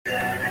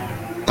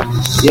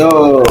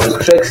Yo,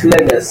 Trex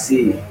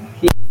Legacy.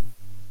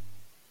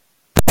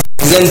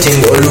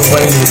 Presenting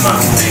Olufayuma.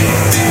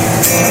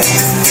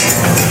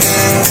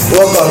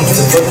 Welcome to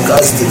the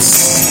podcast.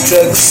 It's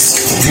Trex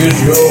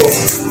usual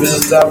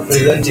visitor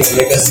presenting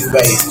Legacy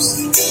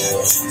Vibes.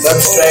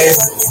 Subscribe,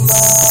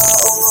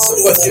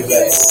 support you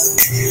guys.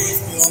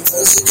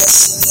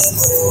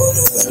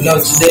 Now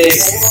today,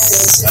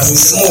 I'm in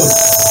the mood.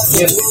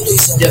 Music,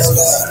 just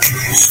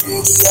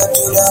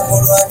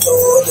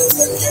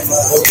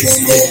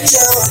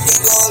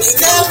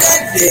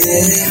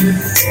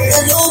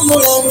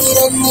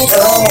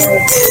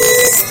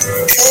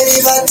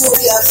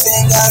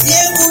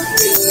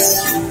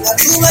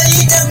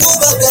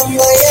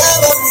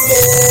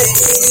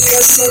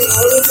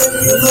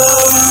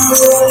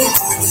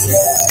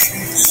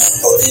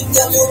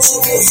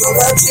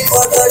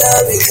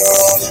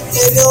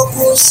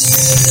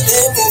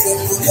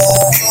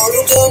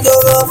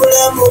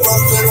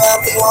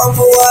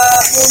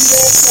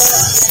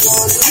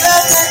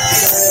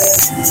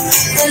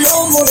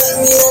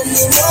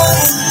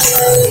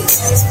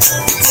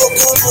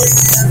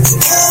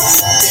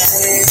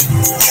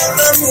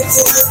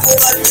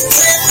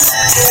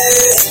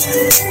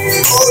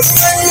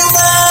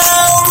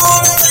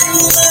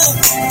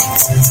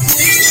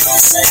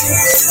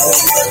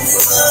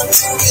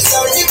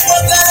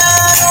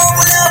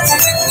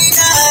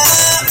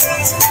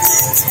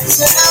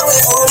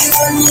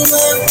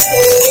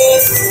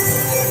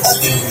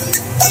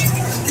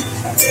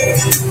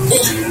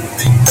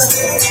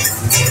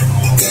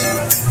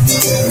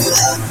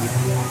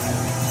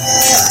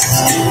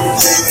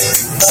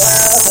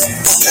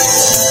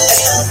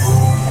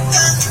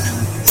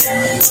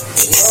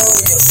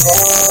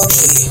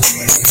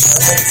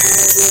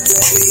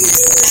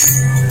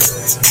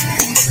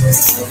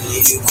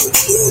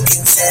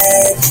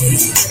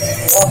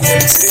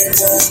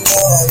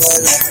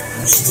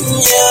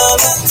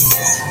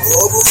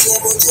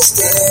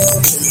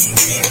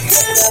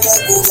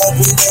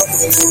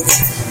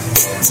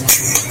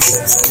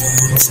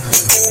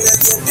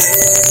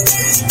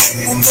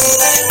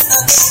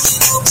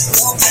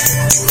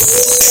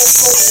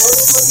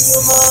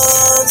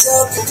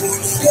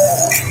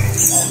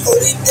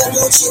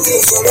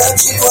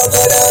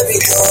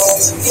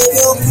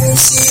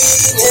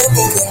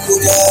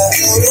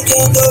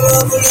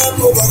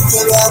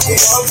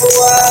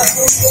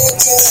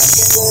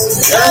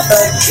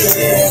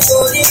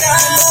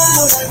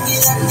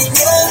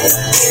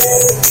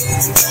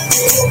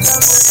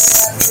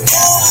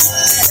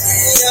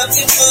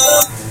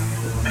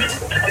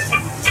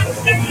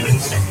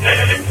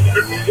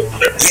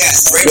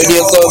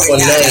radio call for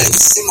 9.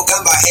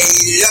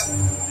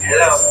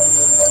 Hello.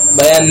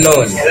 By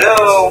unknown.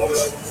 Hello.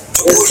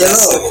 Yes,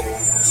 hello.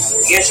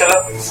 Yes, hello.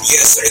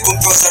 Yes, the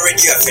composer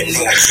radio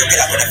offending I should get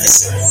up on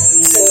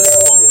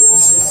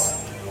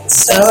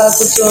Sawa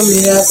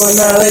kutumia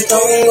kona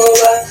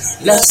wetongoba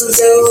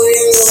nasuze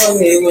ulingo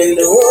wange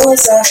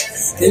wendowoza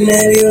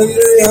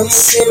nebiyundu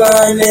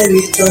byomutima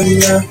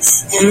nebitonya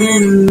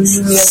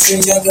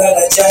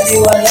yasinjagala kyali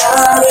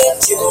wala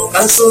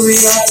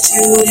ansubira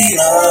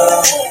kiwulira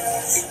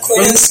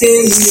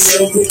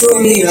kwensinzire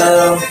okutumira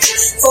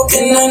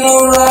okena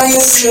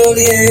n'olwayo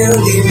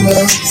byoliyolima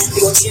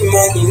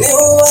yokimanyi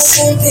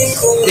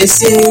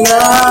newawasempinkumulesinga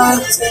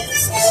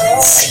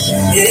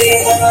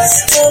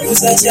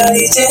tabuza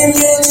kyali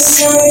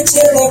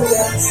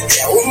kyenyenyinawekyeraga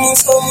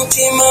yawumusa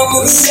omutima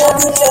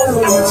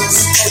mulisakutalola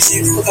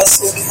kakifuka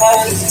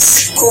sukali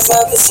kuva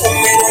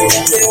kusomero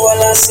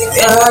natewala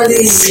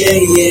sigali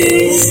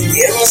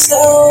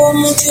yemusawo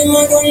omutima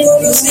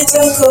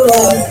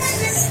gongoluzitakula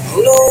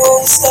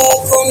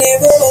ulowosako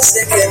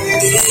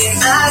nebalasekendi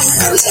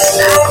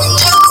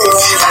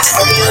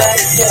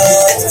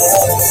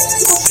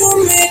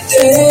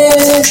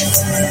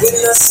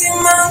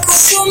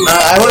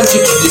I want you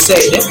to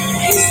decide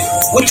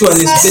which one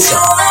is better.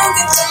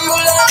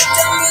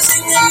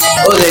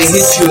 Oh, they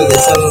hit you with the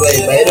song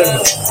vibe. I don't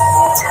know.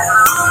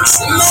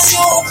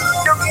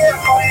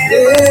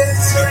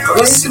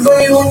 What's the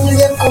boy won't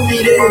get for me?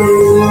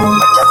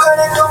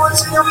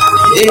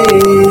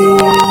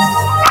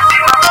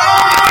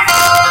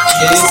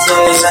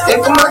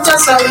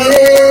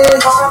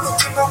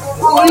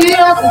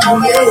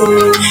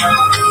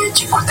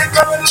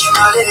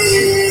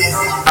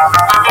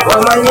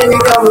 Wamanye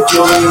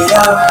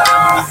bikamutyolera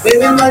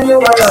bebe manyo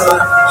walaba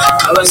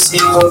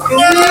abasinga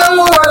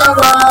okubiramu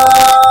walaba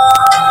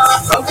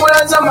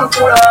bakulaza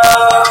makula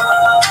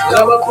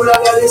nga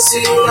bakulaga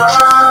besinga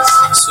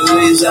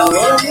suubiza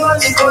wali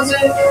wazikoze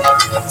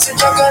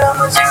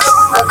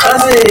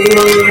akaze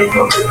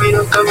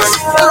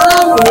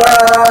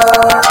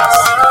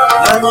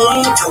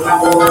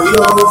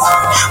manyitongoyo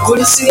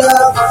kulisiga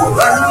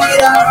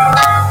kubanira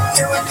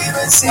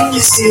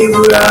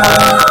singisibula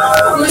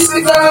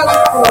kulisiga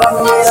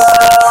kubanira.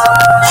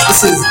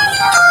 This is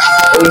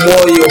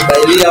Omoyo by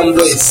Liam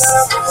Boyce.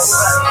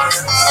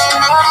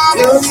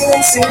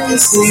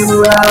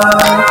 Singisibula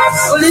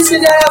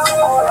kulisiga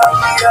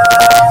kubanira.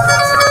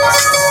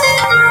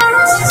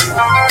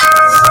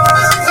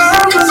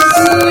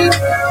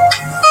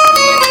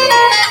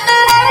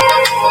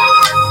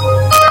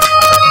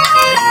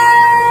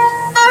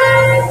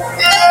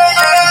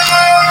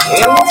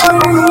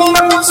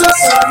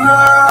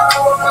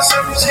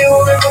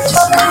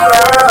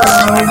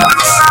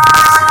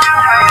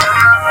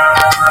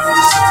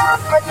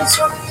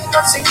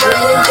 It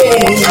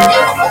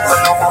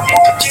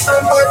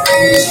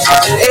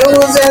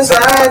was as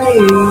I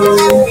knew.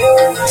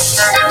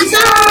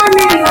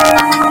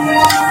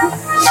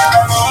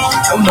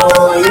 Come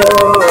on, yo.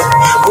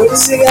 What the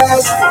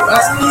cigars?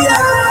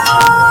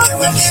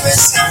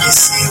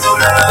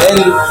 And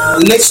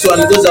the next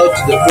one goes out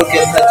to the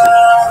broken hearted.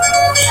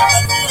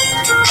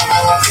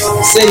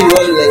 Say you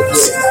want like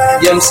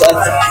James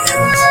Arthur.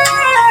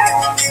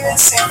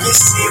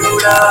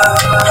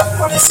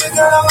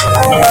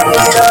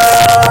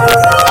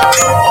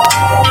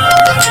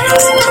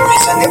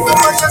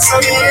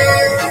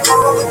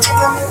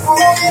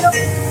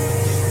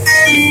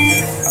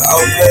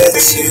 I'll bet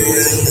you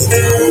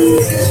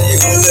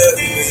let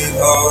me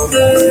on.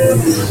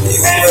 You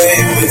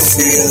made me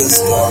feel as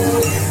though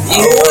I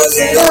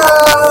wasn't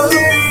love.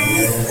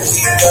 We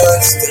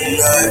danced the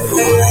night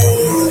away.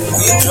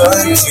 We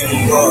drank too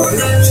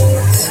much.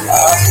 I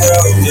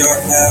held your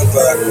hand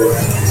back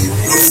when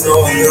you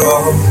throw it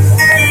off.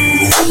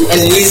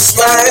 And you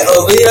smile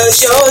over your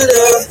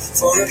shoulder.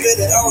 For a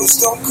minute I was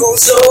stone cold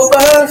Sober.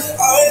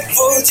 I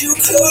pulled you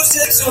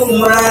closer to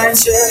my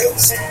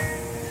chest.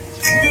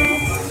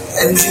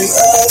 And you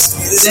asked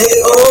me to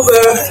stay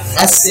over.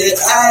 I said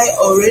I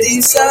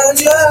already told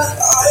you.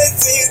 I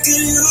think that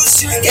you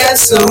should Get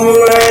some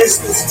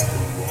rest.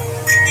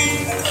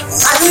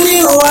 I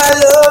knew I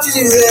loved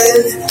you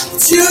then,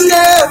 but you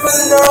never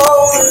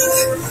know.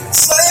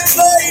 So I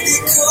played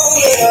it cool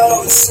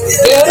out.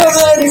 Better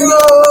let it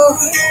go.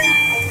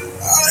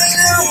 I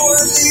knew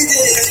I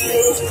needed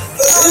you,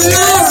 but I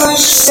Never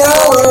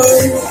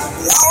showed.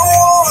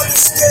 wanna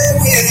stay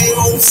with you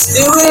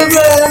until You would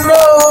better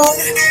know.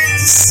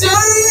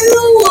 Say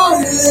you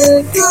wanna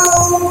let go.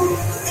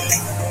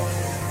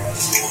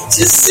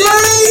 Just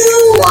say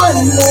you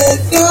wanna let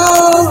go.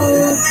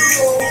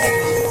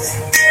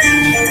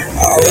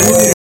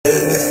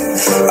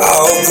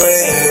 I'll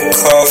bring you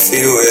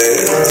coffee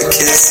with a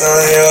kiss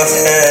on your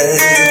head.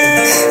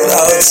 And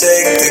I'll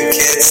take the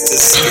kids to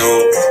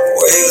school,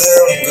 wave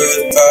them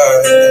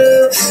goodbye.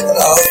 And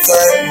I'll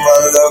thank my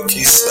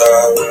lucky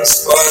stars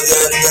for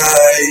the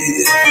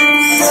night.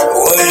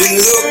 When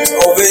you looked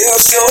over your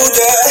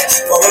shoulder,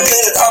 for a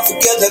minute I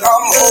forget that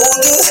I'm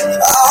older.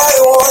 I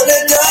wanna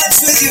dance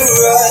with you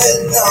right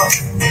now.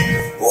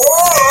 Oh,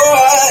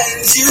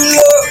 and you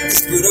look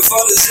as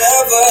beautiful as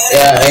ever.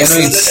 Yeah, I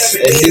know it's a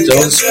bit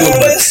old school,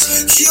 but I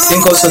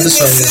think also this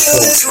one is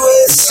cool.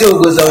 It still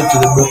goes out to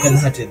the broken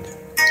hearted.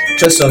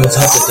 Trust on his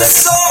heart attack.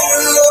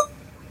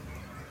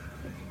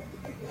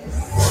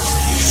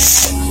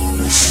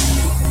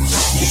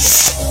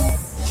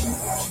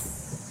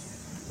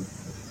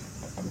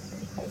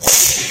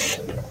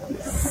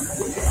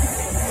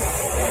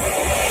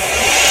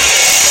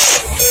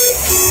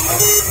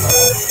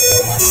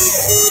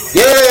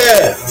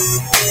 Yeah!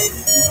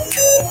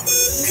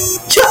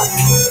 Cha!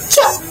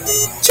 Cha!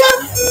 Cha!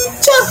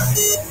 Cha!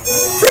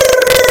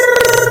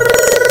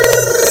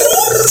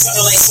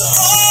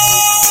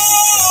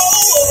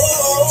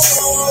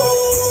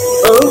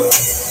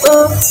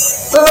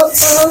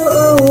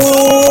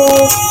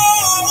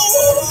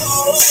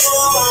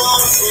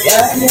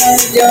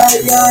 Yeah.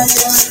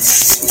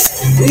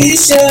 We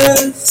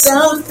share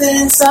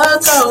something so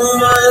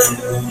common.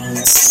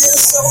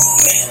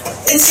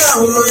 It's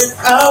someone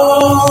I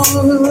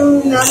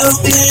won't never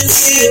been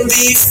here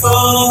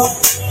before.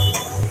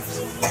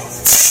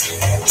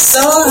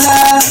 So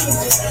high,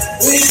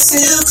 we're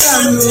still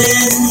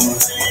coming.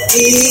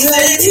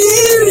 Even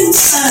here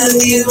inside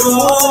we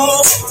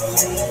go,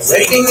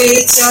 breaking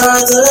each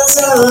other's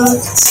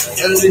hearts,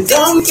 and we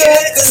don't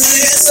care 'cause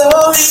we're so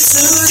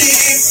into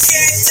deep.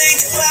 Can't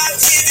think about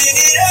giving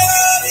it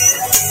up,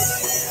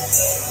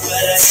 but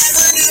I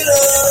never knew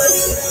love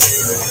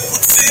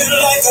would feel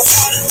like a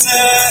heart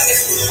attack.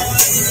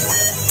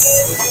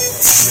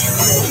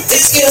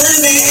 It's killing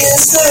me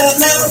instead,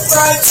 never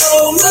cried so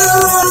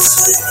much,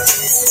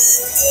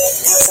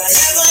 'cause I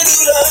never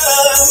knew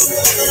love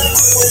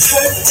would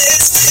hurt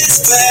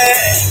this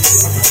bad.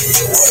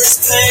 The worst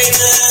pain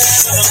I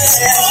ever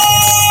had.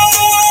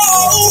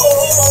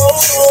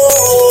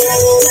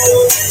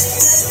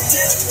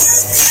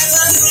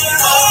 Never knew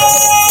love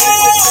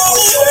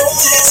would hurt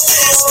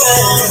this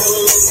bad.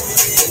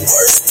 The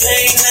worst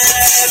pain I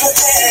ever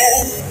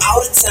had. All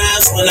the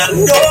times when I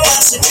know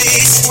I should be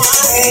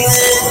smiling.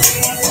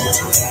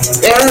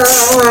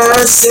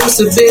 Yeah, seems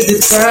to be the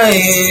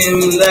time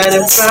that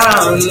I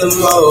found the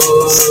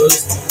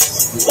most.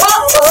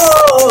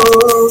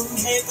 Whoa,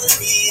 can't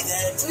believe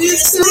that we're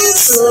still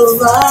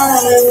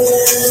surviving.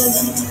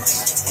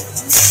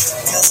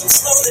 'Cause I'm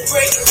slowly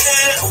breaking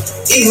down,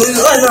 even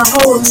when I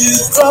hold you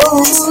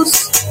close.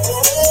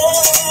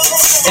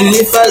 And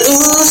if I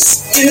lose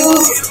you,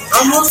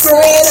 I'm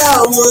afraid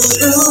I will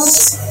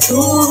lose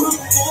you too.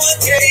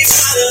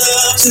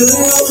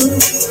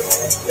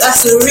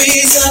 That's the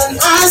reason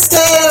I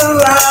stay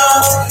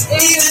around,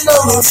 even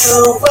though I'm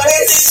so way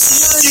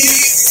too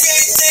deep.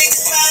 Can't think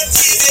about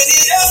giving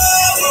it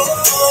up,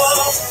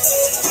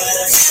 but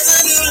I never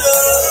knew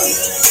love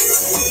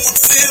would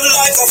feel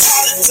like a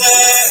heart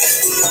attack.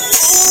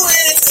 Ooh,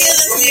 and it's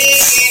killing me.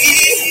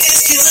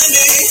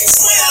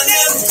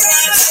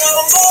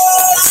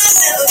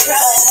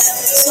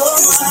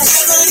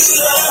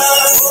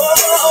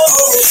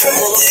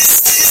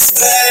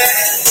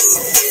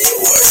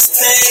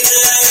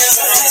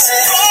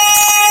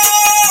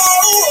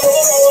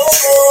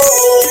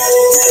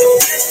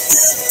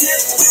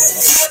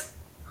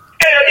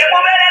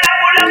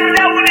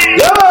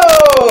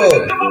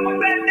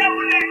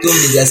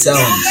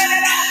 sound.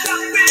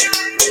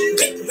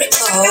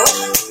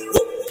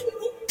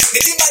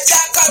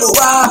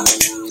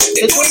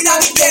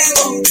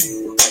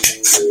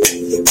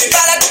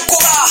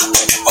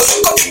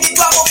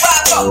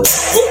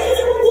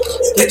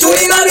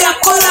 Tulina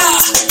byakola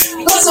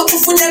ngozo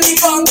kufuna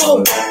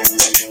mipango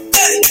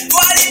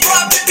twali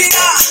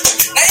twapipira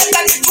naye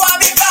kati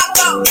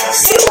twabivanga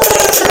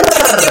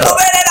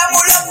temubeerera mu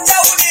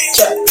lockdown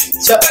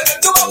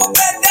tetuba mu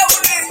lockdown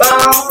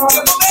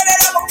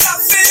temubeerera mu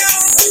curfew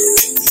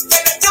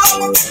tetuba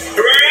mu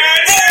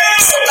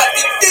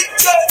kati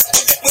DJ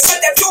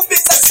musajja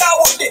tumbisa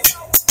sound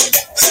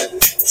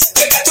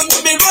teka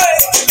tunyumirwe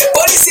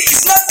police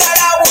is not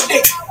around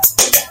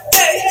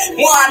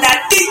mwana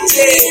DJ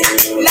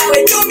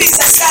nawe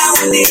tumbisa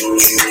sound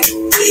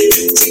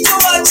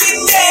chikuwa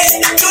chinde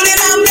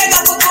tulina mlega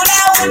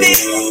kukulaundi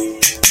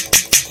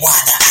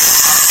mwana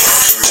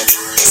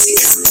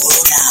sika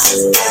corona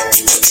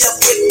tuja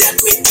kwenda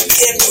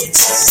twetuke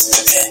muti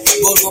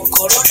bolo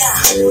corona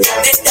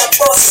nenda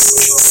boss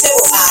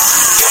sebo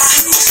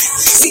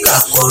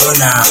sika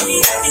corona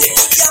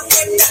tuja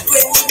kwenda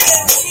twetuke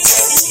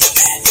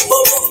muti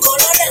bolo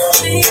corona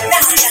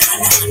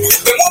na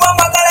bemuba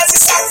magala si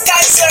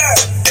sanitizer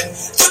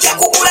tuja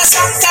kukula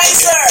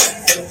sanitizer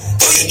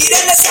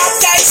tuingirene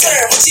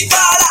sanitizer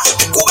mchibala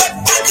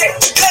kuwepate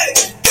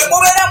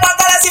bemubera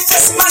magala si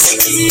face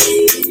mask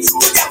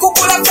tuja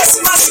kukula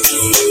face mask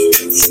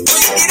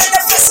tuingirene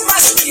face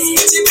mask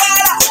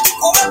mchibala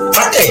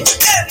kuwepate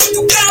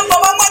tukamba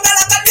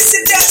magala ka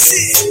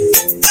distance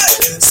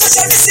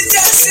social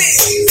distance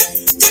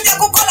tuja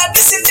kukula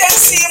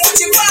distance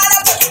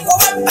mchibala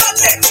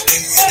kuwepate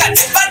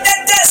katibande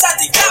desa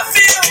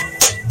tikafio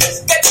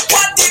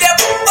ketukwatire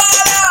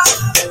mubala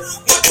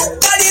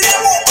mutukalire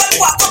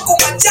mukwa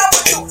kumachamu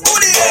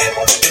tukulire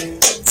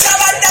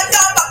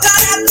sabadagamba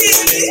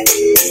karatini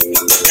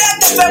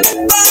mututete fe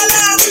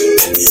mubala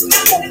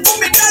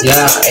nekukumi.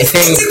 Yeah, I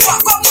think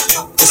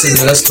this is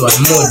the last one.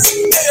 Mood.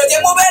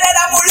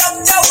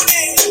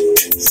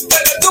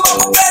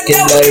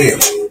 Get Larry.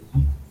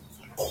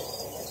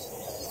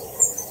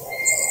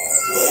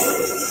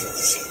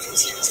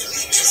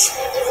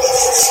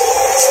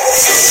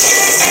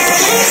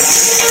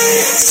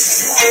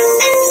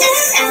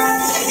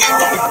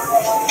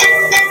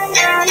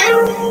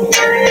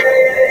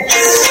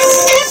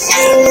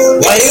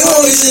 Why you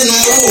always in the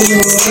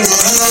mood?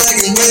 Like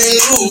a brand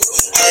new.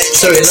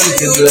 Sorry, let me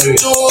get Larry.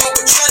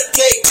 Try to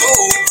play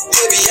cool.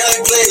 Baby, I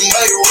ain't playing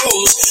by your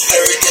rules.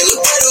 Everything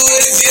look better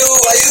with you.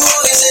 Why you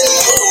always in the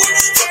mood?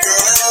 Fuck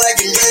around like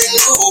a brand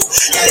new.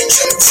 I ain't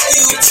trying to tell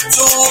you what to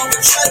do,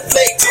 but try to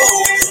play cool.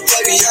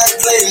 Baby, I ain't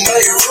playing by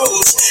your rules.